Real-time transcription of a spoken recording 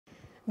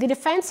The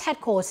Defense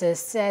Headquarters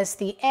says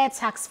the Air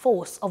Task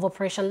Force of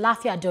Operation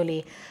Lafiya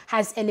Dole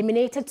has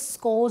eliminated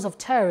scores of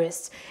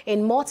terrorists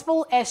in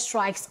multiple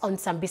airstrikes on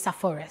Sambisa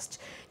forest.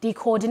 The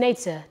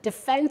coordinator,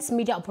 Defense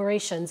Media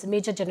Operations,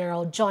 Major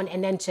General John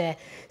Enenche,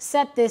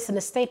 said this in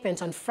a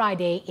statement on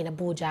Friday in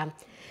Abuja.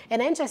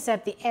 Enenche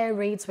said the air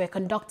raids were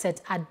conducted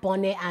at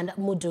Bone and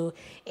Mudu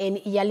in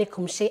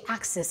Yalikumshe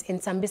axis in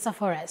Sambisa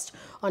forest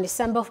on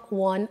December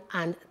 1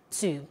 and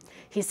 2.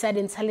 He said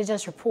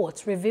intelligence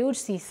reports revealed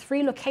the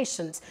 3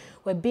 locations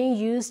were being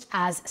used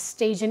as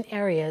staging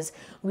areas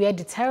where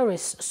the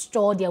terrorists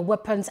store their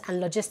weapons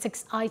and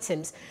logistics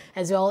items,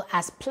 as well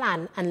as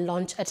plan and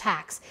launch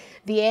attacks.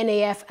 The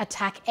NAF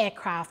attack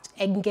aircraft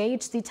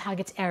engaged the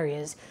target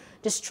areas,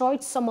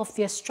 destroyed some of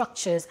their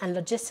structures and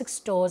logistics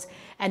stores,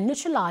 and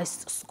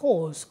neutralized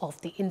scores of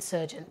the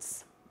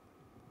insurgents.